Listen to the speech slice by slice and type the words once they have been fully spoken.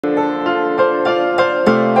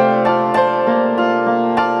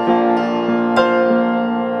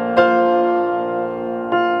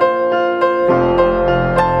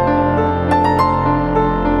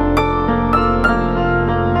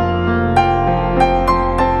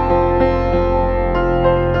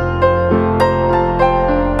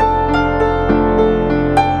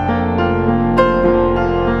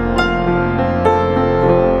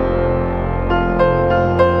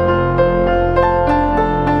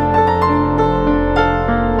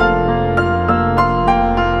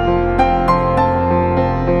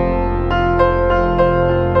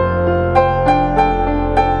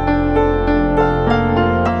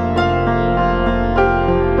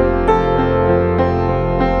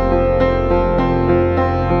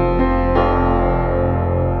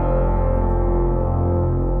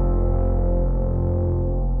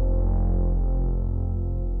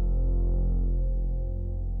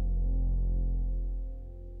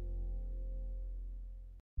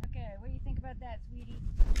about that, sweetie.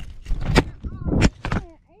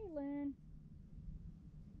 Oh, Aylen.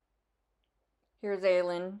 Here's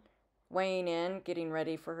Aylen weighing in, getting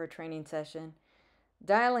ready for her training session.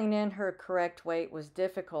 Dialing in her correct weight was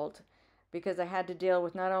difficult because I had to deal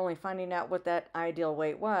with not only finding out what that ideal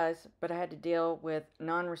weight was, but I had to deal with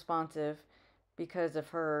non-responsive because of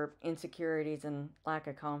her insecurities and lack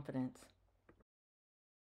of confidence.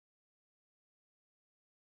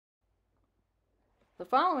 The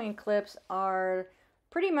following clips are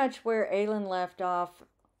pretty much where Aylen left off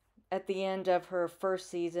at the end of her first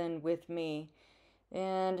season with me.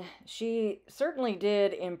 And she certainly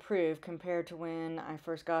did improve compared to when I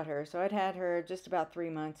first got her. So I'd had her just about 3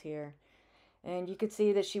 months here. And you could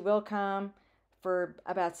see that she will come for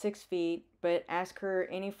about 6 feet, but ask her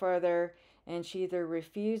any further and she either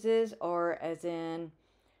refuses, or as in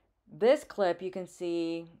this clip you can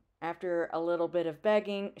see after a little bit of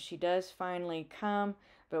begging, she does finally come.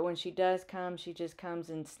 But when she does come, she just comes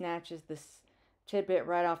and snatches this tidbit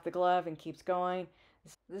right off the glove and keeps going.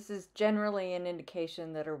 This is generally an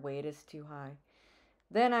indication that her weight is too high.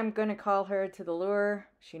 Then I'm going to call her to the lure.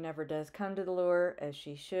 She never does come to the lure, as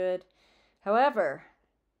she should. However,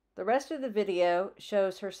 the rest of the video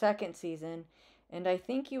shows her second season, and I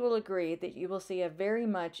think you will agree that you will see a very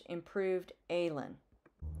much improved Aylen.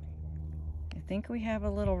 I think we have a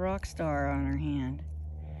little rock star on her hand.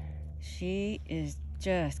 She is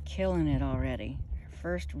just killing it already. Her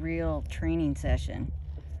first real training session.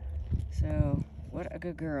 So, what a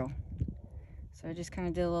good girl. So I just kind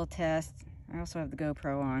of did a little test. I also have the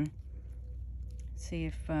GoPro on. See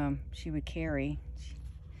if she would carry.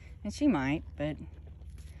 And she might, but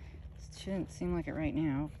she doesn't seem like it right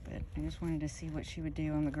now. But I just wanted to see what she would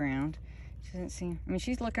do on the ground. She doesn't seem, I mean,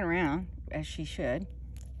 she's looking around, as she should.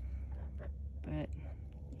 But,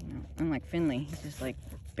 you know, unlike Finley, he just like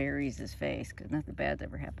buries his face because nothing bad's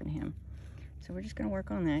ever happened to him. So we're just going to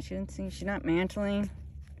work on that. She doesn't seem, she's not mantling.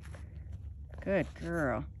 Good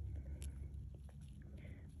girl.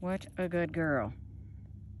 What a good girl.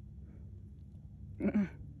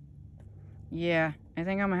 Yeah, I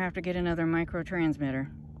think I'm gonna have to get another micro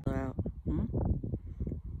transmitter. Wow.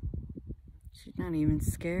 She's not even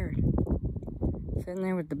scared. Sitting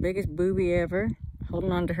there with the biggest booby ever,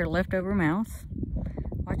 holding on to her leftover mouse,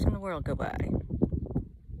 watching the world go by.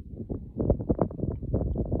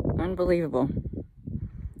 Unbelievable.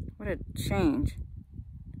 What a change.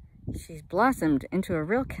 She's blossomed into a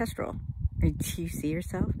real kestrel. Do you see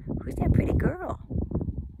yourself? Who's that pretty girl?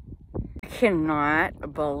 I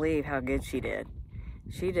cannot believe how good she did.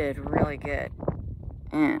 She did really good.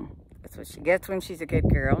 And that's what she gets when she's a good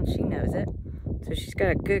girl, and she knows it. So she's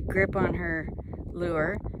got a good grip on her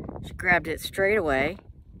lure. She grabbed it straight away.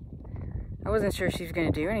 I wasn't sure she was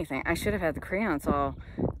going to do anything. I should have had the crayons all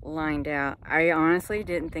lined out. I honestly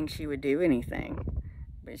didn't think she would do anything.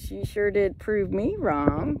 But she sure did prove me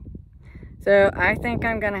wrong. So I think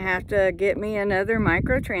I'm going to have to get me another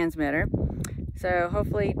micro transmitter. So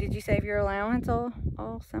hopefully, did you save your allowance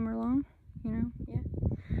all summer long? You know, yeah.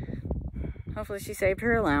 Hopefully she saved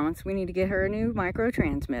her allowance. We need to get her a new micro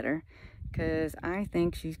transmitter because I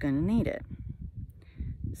think she's going to need it.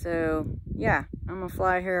 So yeah, I'm going to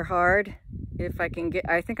fly her hard. If I can get,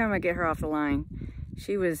 I think I'm going to get her off the line.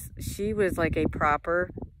 She was like a proper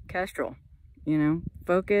kestrel, you know,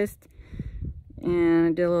 focused. And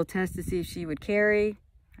I did a little test to see if she would carry.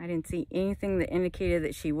 I didn't see anything that indicated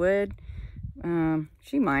that she would.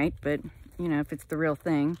 She might, but, you know, if it's the real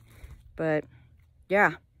thing. But,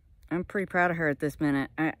 yeah, I'm pretty proud of her at this minute.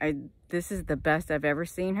 This is the best I've ever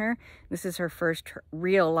seen her. This is her first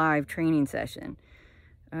real live training session.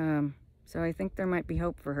 So I think there might be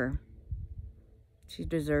hope for her. She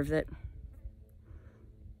deserves it.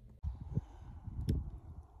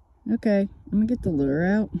 Okay, I'm gonna get the lure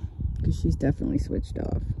out because she's definitely switched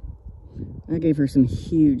off. I gave her some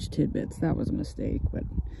huge tidbits. That was a mistake, but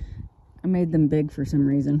I made them big for some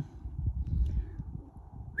reason.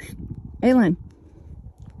 Aylen.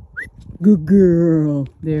 Good girl.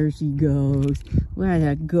 There she goes. What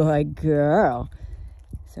a good girl.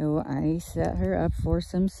 So I set her up for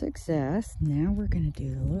some success. Now we're going to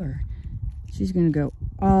do the lure. She's going to go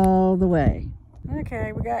all the way.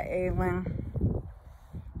 Okay, we got Aylen.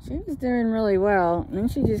 She was doing really well. And then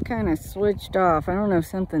she just kind of switched off. I don't know if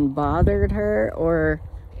something bothered her or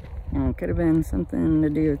it could have been something to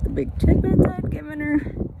do with the big tidbits I'd given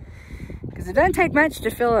her. Because it doesn't take much to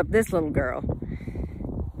fill up this little girl.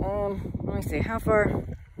 Let me see, how far?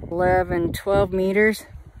 11, 12 meters.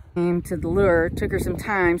 Came to the lure, took her some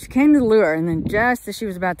time. She came to the lure, and then just as she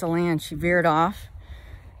was about to land, she veered off.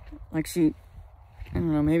 Like she, I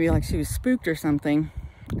don't know, maybe like she was spooked or something.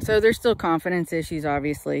 So there's still confidence issues,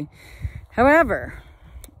 obviously. However,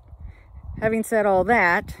 having said all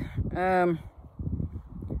that,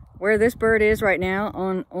 where this bird is right now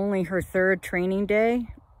on only her 3rd training day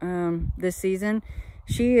this season,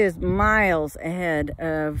 she is miles ahead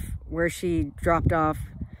of where she dropped off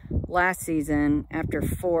last season after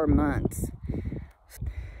 4 months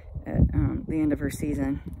at the end of her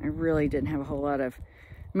season. I really didn't have a whole lot of,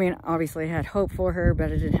 I mean, obviously I had hope for her, but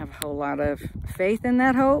I didn't have a whole lot of faith in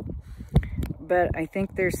that hope. But I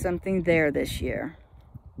think there's something there this year.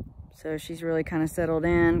 So she's really kind of settled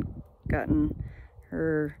in, gotten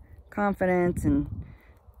her confidence and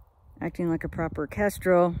acting like a proper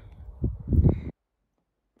kestrel.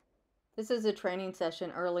 This is a training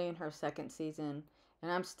session early in her 2nd season,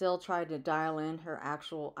 and I'm still trying to dial in her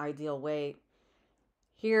actual ideal weight.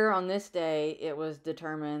 Here on this day, it was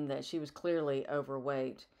determined that she was clearly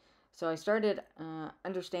overweight. So I started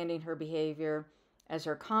understanding her behavior as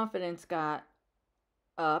her confidence got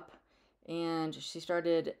up and she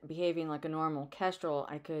started behaving like a normal kestrel.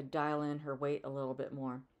 I could dial in her weight a little bit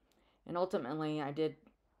more. And ultimately, I did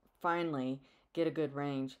finally get a good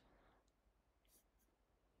range.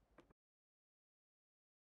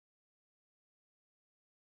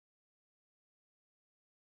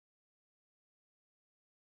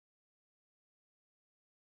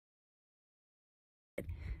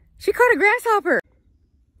 She caught a grasshopper.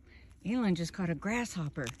 Aylen just caught a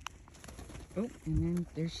grasshopper. Oh, and then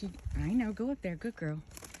there she, I know, go up there, good girl.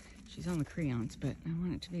 She's on the crayons, but I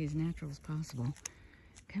want it to be as natural as possible.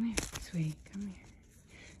 Come here, sweetie, come here.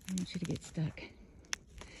 I want you to get stuck.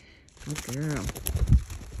 Good girl.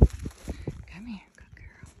 Come here, good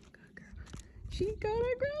girl, good girl. She got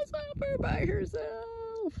a grasshopper by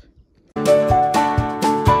herself.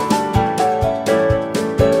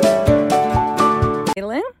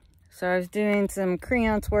 Aylen? So I was doing some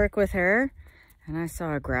crayons work with her and I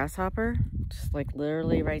saw a grasshopper just like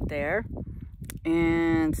literally right there.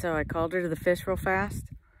 And so I called her to the fish real fast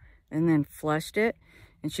and then flushed it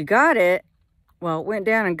and she got it. Well, went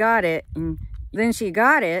down and got it and then she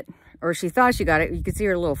got it, or she thought she got it. You could see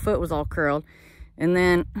her little foot was all curled. And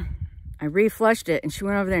then I reflushed it and she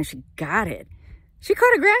went over there and she got it. She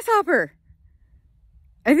caught a grasshopper.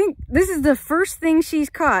 I think this is the first thing she's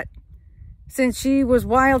caught since she was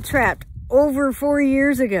wild trapped over 4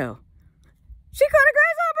 years ago. She caught a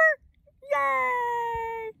grasshopper!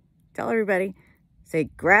 Yay! Tell everybody, say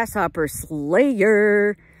grasshopper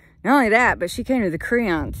slayer. Not only that, but she came to the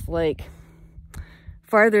crayons like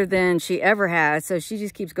farther than she ever has. So she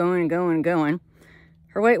just keeps going and going and going.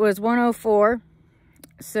 Her weight was 104.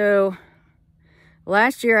 So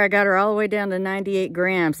last year I got her all the way down to 98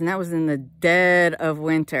 grams and that was in the dead of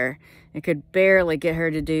winter. I could barely get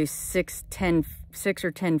her to do 6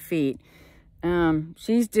 or 10 feet.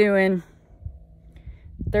 She's doing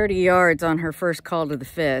 30 yards on her first call to the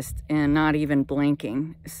fist and not even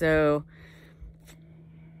blinking. So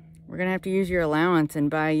we're gonna have to use your allowance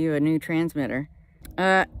and buy you a new transmitter.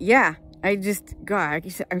 Yeah,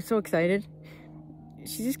 God, I'm so excited.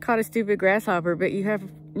 She just caught a stupid grasshopper, but you have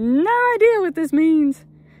no idea what this means.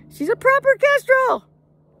 She's a proper kestrel.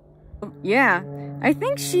 Yeah, I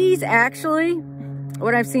think she's actually,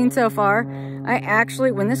 what I've seen so far,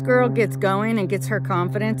 when this girl gets going and gets her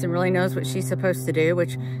confidence and really knows what she's supposed to do,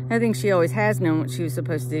 which I think she always has known what she was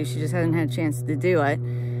supposed to do, she just hasn't had a chance to do it.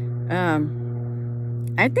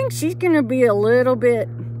 I think she's gonna be a little bit,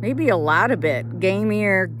 maybe a lot of it,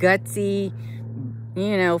 gamier, gutsy,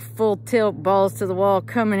 you know, full tilt, balls to the wall,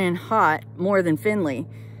 coming in hot more than Finley.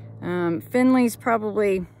 Finley's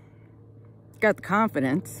probably got the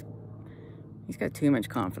confidence. He's got too much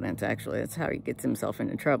confidence, actually. That's how he gets himself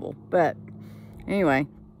into trouble. But anyway,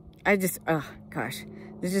 I just, oh gosh,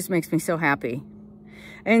 this just makes me so happy.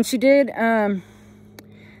 And she did,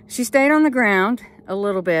 she stayed on the ground a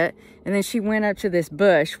little bit, and then she went up to this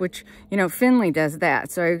bush, which, you know, Finley does that.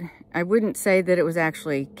 So I wouldn't say that it was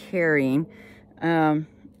actually carrying in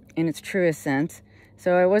its truest sense.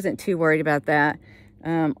 So I wasn't too worried about that.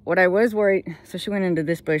 What I was worried, so she went into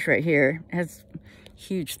this bush right here. It has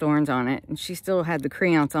huge thorns on it, and she still had the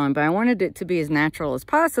crayons on, but I wanted it to be as natural as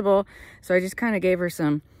possible. So I just kind of gave her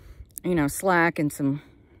some, you know, slack and some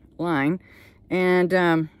line. And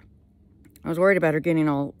I was worried about her getting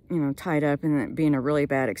all, you know, tied up and it being a really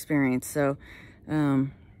bad experience. So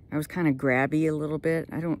I was kind of grabby a little bit.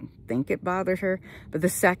 I don't think it bothered her. But the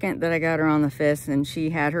second that I got her on the fist and she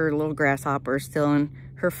had her little grasshopper still in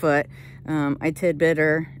her foot, I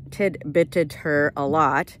tidbitted her a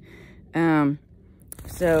lot.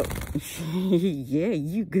 So, yeah,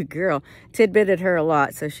 you good girl. Tidbitted her a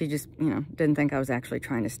lot. So she just, you know, didn't think I was actually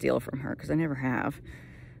trying to steal from her because I never have.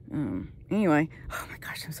 Anyway, oh my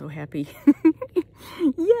gosh, I'm so happy.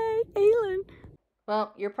 Yay, Aylen!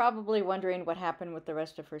 Well, you're probably wondering what happened with the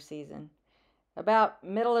rest of her season. About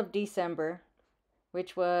middle of December,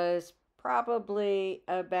 which was probably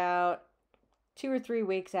about 2 or 3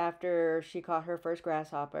 weeks after she caught her first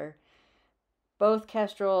grasshopper, both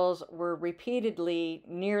kestrels were repeatedly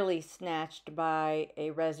nearly snatched by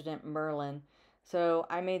a resident merlin. So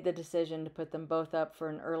I made the decision to put them both up for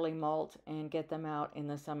an early molt and get them out in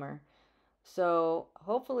the summer. So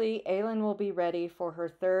hopefully Aylen will be ready for her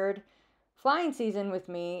third flying season with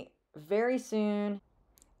me very soon,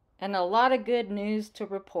 and a lot of good news to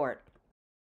report.